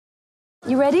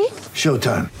You ready?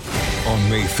 Showtime. On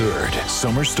May 3rd,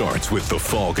 summer starts with The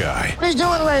Fall Guy. Let's do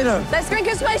it later. Let's drink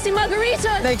a spicy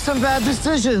margarita. Make some bad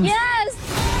decisions. Yes!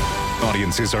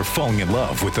 Audiences are falling in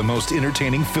love with the most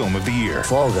entertaining film of the year.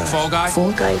 Fall Guy. Fall Guy?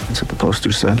 Fall Guy. That's what the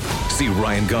poster said. See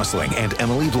Ryan Gosling and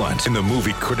Emily Blunt in the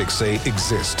movie critics say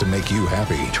exists to make you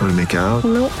happy. Trying to make it out?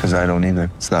 Nope. Because I don't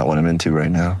either. It's not what I'm into right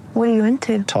now. What are you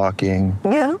into? Talking.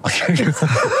 Yeah.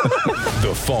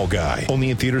 The Fall Guy.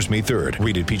 Only in theaters May 3rd.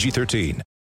 Rated PG-13.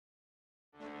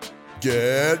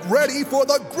 Get ready for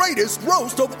the greatest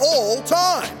roast of all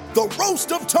time. The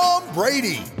Roast of Tom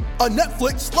Brady. A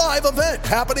Netflix live event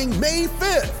happening May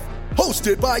 5th.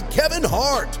 Hosted by Kevin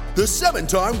Hart. The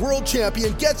 7-time world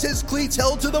champion gets his cleats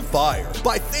held to the fire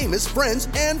by famous friends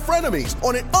and frenemies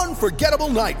on an unforgettable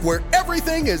night where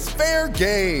everything is fair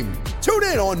game. Tune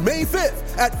in on May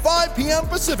 5th at 5 p.m.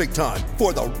 Pacific time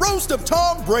for the Roast of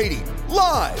Tom Brady.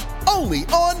 Live only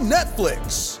on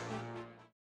Netflix.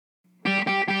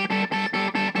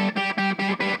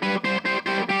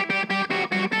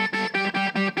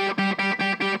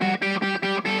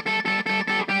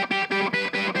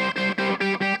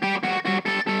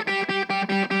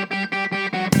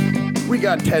 We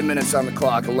got 10 minutes on the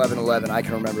clock, 11:11. I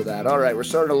can remember that. All right, we're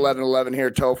starting at 11:11 here,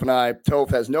 Toph and I.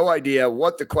 Toph has no idea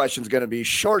what the question's going to be.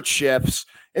 Short shifts.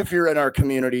 If you're in our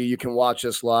community, you can watch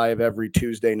us live every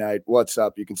Tuesday night. What's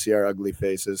up? You can see our ugly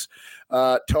faces.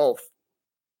 Toph,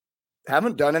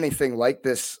 haven't done anything like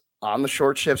this on the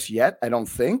short shifts yet, I don't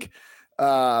think.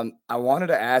 I wanted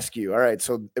to ask you. All right,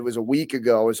 so it was a week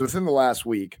ago. It was within the last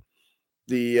week.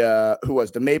 The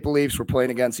Maple Leafs were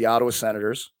playing against the Ottawa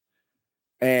Senators.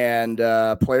 And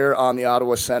a player on the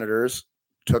Ottawa Senators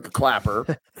took a clapper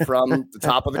from the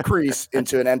top of the crease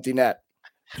into an empty net.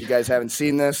 If you guys haven't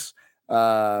seen this,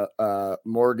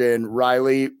 Morgan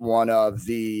Reilly, one of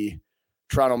the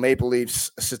Toronto Maple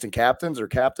Leafs assistant captains or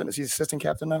captain. Is he assistant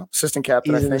captain now? Assistant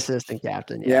captain, He's I an think. assistant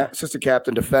captain. Yeah, assistant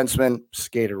captain, defenseman,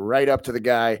 skated right up to the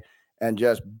guy and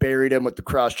just buried him with the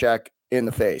cross check in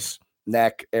the face,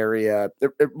 neck area.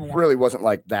 It really wasn't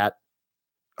like that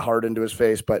hard into his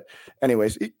face, but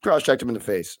anyways, he cross-checked him in the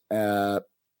face. Got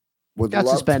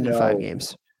suspended 5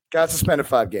 games. Got suspended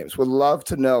 5 games. Would love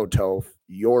to know, Toph,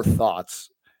 your thoughts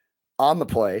on the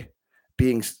play,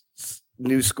 being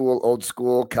new school, old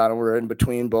school, kind of we're in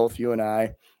between both you and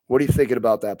I. What are you thinking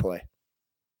about that play?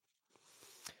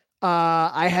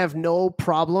 I have no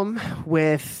problem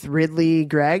with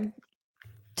Reilly-Greig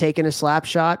taking a slap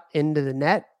shot into the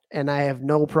net. And I have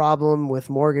no problem with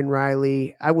Morgan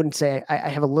Reilly. I wouldn't say I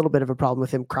have a little bit of a problem with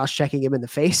him cross-checking him in the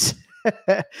face,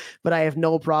 but I have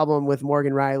no problem with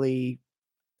Morgan Reilly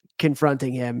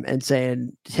confronting him and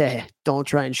saying, hey, don't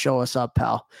try and show us up,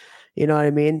 pal. You know what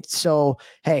I mean? So,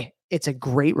 hey, it's a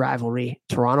great rivalry,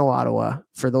 Toronto-Ottawa.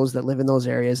 For those that live in those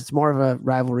areas, it's more of a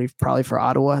rivalry probably for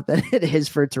Ottawa than it is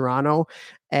for Toronto.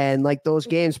 And like those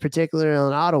games, particularly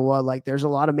in Ottawa, like there's a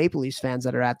lot of Maple Leafs fans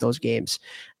that are at those games.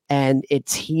 And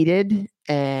it's heated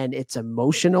and it's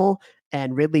emotional.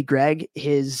 And Reilly-Greig,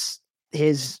 his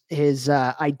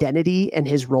identity and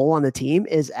his role on the team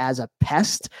is as a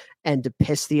pest and to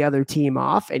piss the other team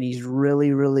off. And he's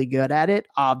really, really good at it,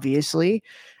 obviously.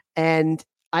 And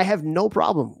I have no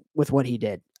problem with what he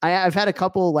did. I've had a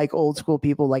couple like old school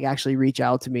people like actually reach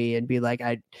out to me and be like,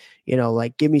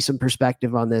 give me some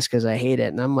perspective on this because I hate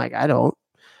it. And I'm like, I don't.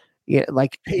 Yeah,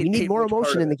 like we need more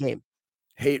emotion in the game.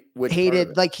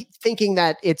 Hated, like thinking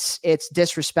that it's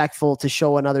disrespectful to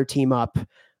show another team up,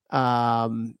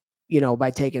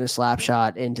 by taking a slap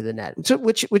shot into the net. So,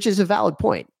 which is a valid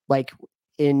point. Like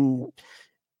in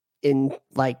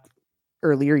like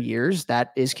earlier years,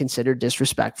 that is considered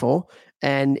disrespectful,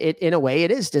 and it in a way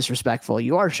it is disrespectful.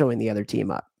 You are showing the other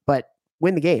team up, but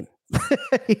win the game.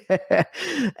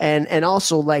 and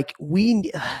also like we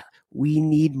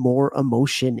need more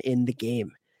emotion in the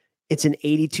game. It's an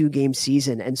 82 game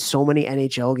season, and so many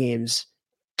NHL games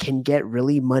can get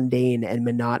really mundane and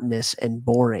monotonous and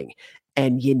boring.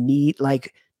 And you need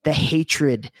like the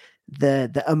hatred,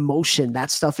 the emotion. That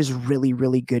stuff is really,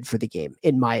 really good for the game,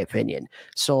 in my opinion.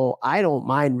 So I don't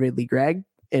mind Reilly-Greig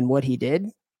and what he did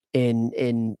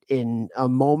in a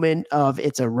moment of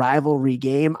it's a rivalry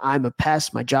game. I'm a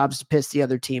pest. My job is to piss the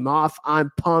other team off. I'm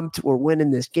pumped. We're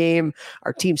winning this game.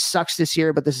 Our team sucks this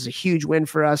year, but this is a huge win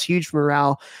for us, huge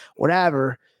morale,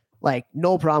 whatever. Like,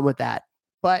 no problem with that.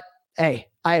 But hey,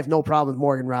 I have no problem with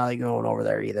Morgan Reilly going over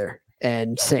there either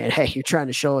and saying, hey, you're trying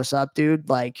to show us up, dude.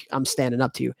 Like, I'm standing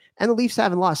up to you. And the Leafs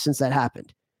haven't lost since that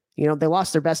happened. They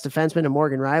lost their best defenseman to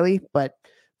Morgan Reilly, but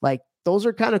like, those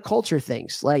are kind of culture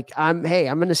things. Like I'm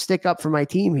going to stick up for my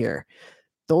team here.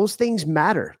 Those things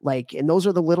matter. Like, and those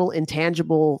are the little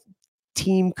intangible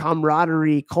team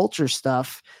camaraderie culture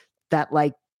stuff that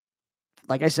like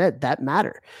I said, that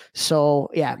matter. So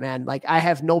yeah, man, like I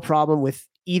have no problem with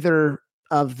either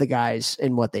of the guys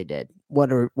in what they did.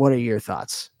 What are your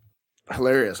thoughts?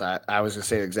 Hilarious. I was gonna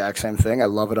say the exact same thing. I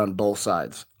love it on both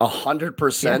sides.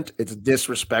 100%. It's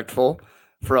disrespectful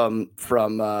from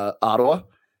Ottawa.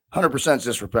 100%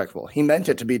 disrespectful. He meant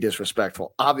it to be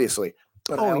disrespectful, obviously.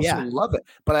 But I also love it.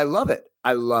 But I love it.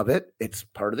 I love it. It's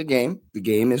part of the game. The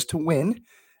game is to win,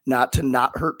 not to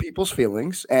not hurt people's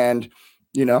feelings. And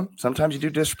sometimes you do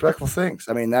disrespectful things.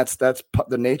 I mean, that's the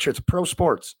nature. It's pro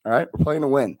sports. All right, we're playing to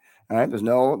win. All right, there's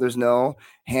no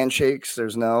handshakes.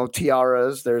 There's no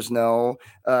tiaras. There's no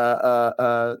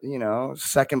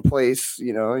second place.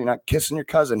 You're not kissing your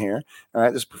cousin here. All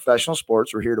right, this is professional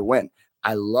sports. We're here to win.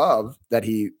 I love that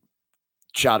he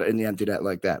shot it in the empty net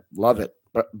like that. Love it.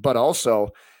 But also,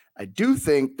 I do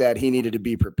think that he needed to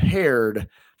be prepared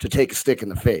to take a stick in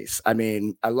the face. I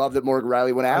mean, I love that Morgan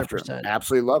Reilly went after 100%. him.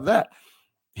 Absolutely love that.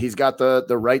 He's got the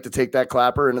right to take that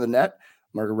clapper into the net.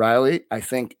 Morgan Reilly, I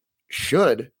think,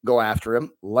 should go after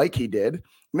him like he did.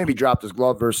 Maybe dropped his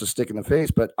glove versus stick in the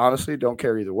face, but honestly, don't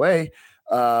care either way.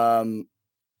 But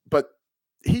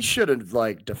he should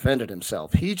have defended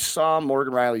himself. He saw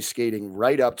Morgan Reilly skating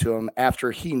right up to him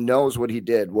after he knows what he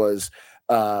did was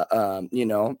a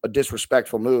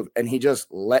disrespectful move, and he just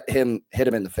let him hit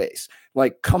him in the face.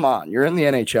 Like, come on, you're in the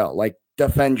NHL. Like,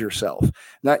 defend yourself.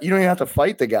 Not, you don't even have to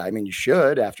fight the guy. I mean, you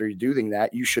should. After you doing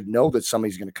that, you should know that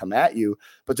somebody's going to come at you.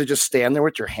 But to just stand there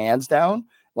with your hands down,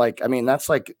 that's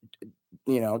like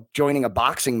joining a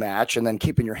boxing match and then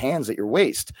keeping your hands at your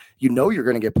waist. You're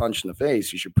going to get punched in the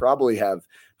face. You should probably have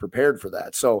prepared for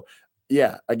that. So,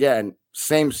 yeah, again,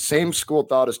 same school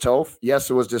thought as Toph. Yes,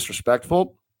 it was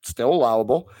disrespectful. Still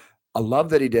allowable. I love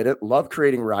that he did it. Love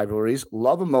creating rivalries.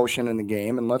 Love emotion in the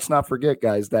game. And let's not forget,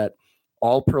 guys, that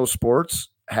all pro sports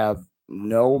have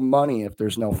no money if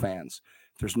there's no fans.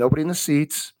 If there's nobody in the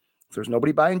seats, if there's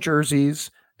nobody buying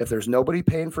jerseys, if there's nobody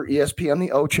paying for ESPN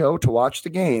the Ocho to watch the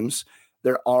games,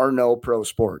 there are no pro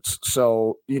sports.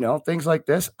 So, things like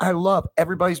this, I love.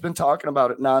 Everybody's been talking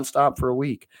about it nonstop for a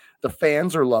week. The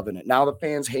fans are loving it. Now the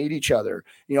fans hate each other.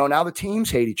 Now the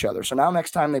teams hate each other. So now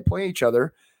next time they play each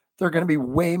other, there are going to be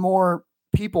way more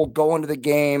people going to the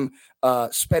game,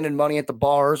 spending money at the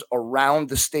bars around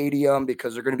the stadium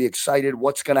because they're going to be excited.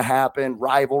 What's going to happen?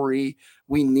 Rivalry.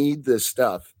 We need this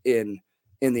stuff in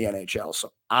the NHL.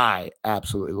 So I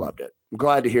absolutely loved it. I'm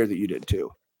glad to hear that you did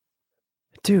too.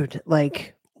 Dude,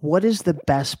 what is the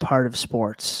best part of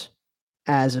sports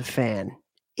as a fan?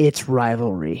 It's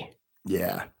rivalry.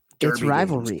 Yeah. It's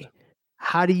rivalry. Games.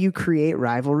 How do you create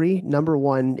rivalry? Number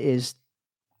one is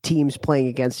teams playing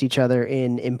against each other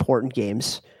in important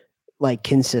games,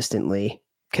 consistently,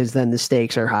 because then the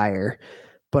stakes are higher.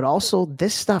 But also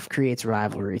this stuff creates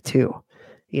rivalry too,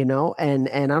 and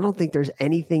I don't think there's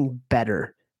anything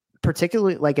better,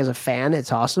 particularly as a fan,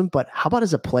 it's awesome. But how about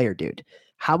as a player, dude?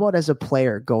 How about as a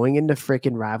player going into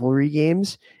freaking rivalry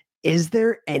games? Is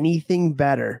there anything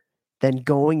better than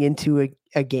going into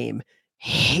a game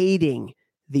hating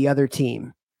the other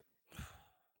team?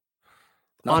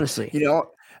 No, honestly,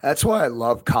 that's why I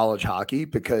love college hockey,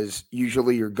 because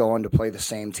usually you're going to play the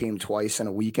same team twice in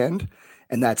a weekend.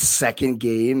 And that second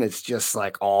game, it's just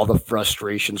all the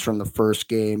frustrations from the first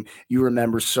game. You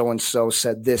remember so-and-so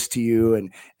said this to you.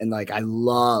 And I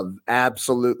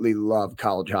absolutely love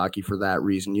college hockey for that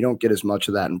reason. You don't get as much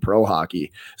of that in pro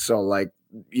hockey. So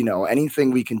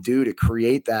anything we can do to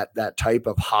create that type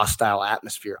of hostile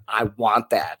atmosphere, I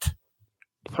want that.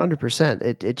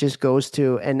 100%. It just goes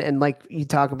to, and like you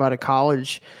talk about a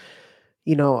college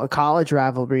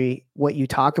rivalry, what you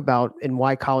talk about and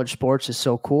why college sports is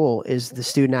so cool is the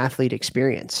student athlete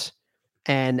experience.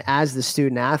 And as the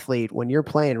student athlete, when you're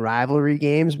playing rivalry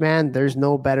games, man, there's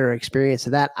no better experience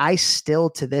of that. I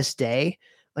still, to this day,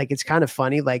 it's kind of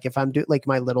funny. If I'm doing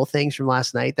my little things from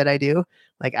last night that I do,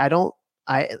 I don't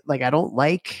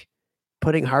like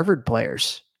putting Harvard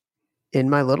players in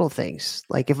my little things.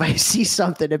 If I see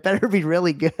something, it better be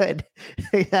really good.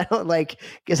 I don't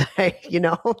because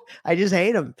I just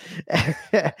hate them.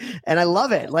 And I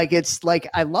love it.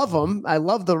 I love them. I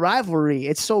love the rivalry.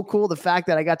 It's so cool. The fact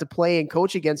that I got to play and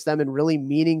coach against them in really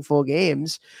meaningful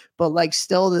games, but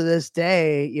still to this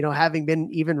day, having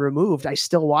been even removed, I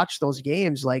still watch those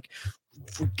games. We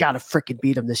got to freaking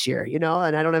beat them this year,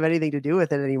 and I don't have anything to do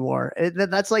with it anymore.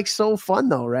 That's so fun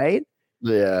though. Right?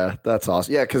 Yeah, that's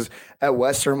awesome. Yeah, because at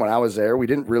Western, when I was there, we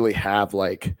didn't really have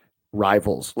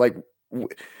rivals.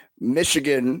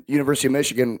 Michigan, University of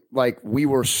Michigan, like we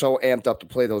were so amped up to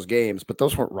play those games, but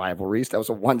those weren't rivalries. That was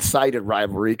a one-sided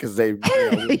rivalry because they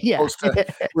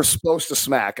were supposed to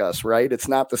smack us, right? It's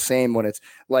not the same when it's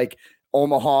like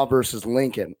Omaha versus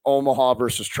Lincoln, Omaha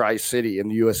versus Tri-City in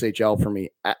the USHL for me,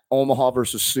 Omaha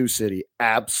versus Sioux City,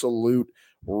 absolute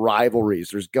rivalries.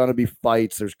 There's going to be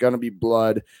fights. There's going to be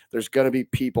blood. There's going to be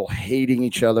people hating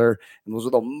each other. And those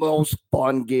are the most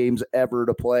fun games ever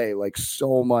to play. Like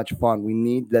so much fun. We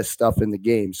need this stuff in the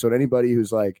game. So to anybody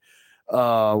who's like,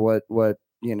 what,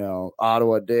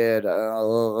 Ottawa did,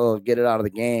 get it out of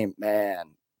the game, man,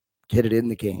 get it in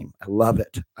the game. I love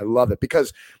it. I love it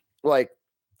because like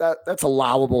that's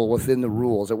allowable within the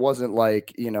rules. It wasn't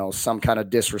like, some kind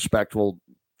of disrespectful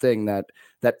thing that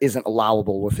isn't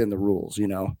allowable within the rules,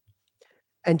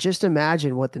 And just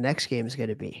imagine what the next game is going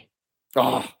to be.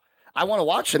 Oh, I want to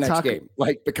watch the next game.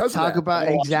 Like, because talk about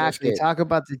the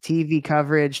TV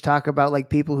coverage, talk about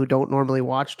like people who don't normally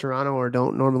watch Toronto or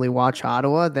don't normally watch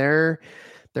Ottawa. They're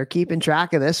keeping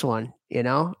track of this one, and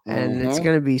it's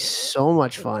going to be so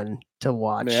much fun to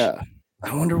watch. Yeah.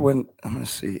 I wonder when. I'm going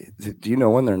to see. Do you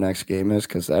know when their next game is?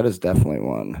 Because that is definitely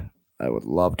one I would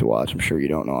love to watch. I'm sure you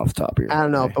don't know off the top of your head. I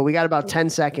don't know, but we got about 10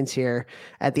 seconds here.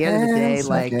 At the end of the day,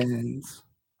 like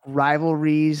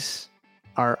rivalries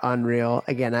are unreal.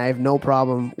 Again, I have no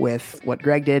problem with what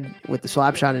Greig did with the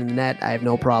slap shot in the net. I have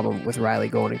no problem with Reilly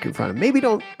going and confront him. Maybe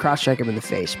don't cross-check him in the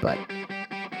face, but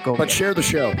go. But share the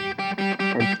show.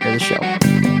 And share the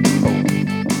show.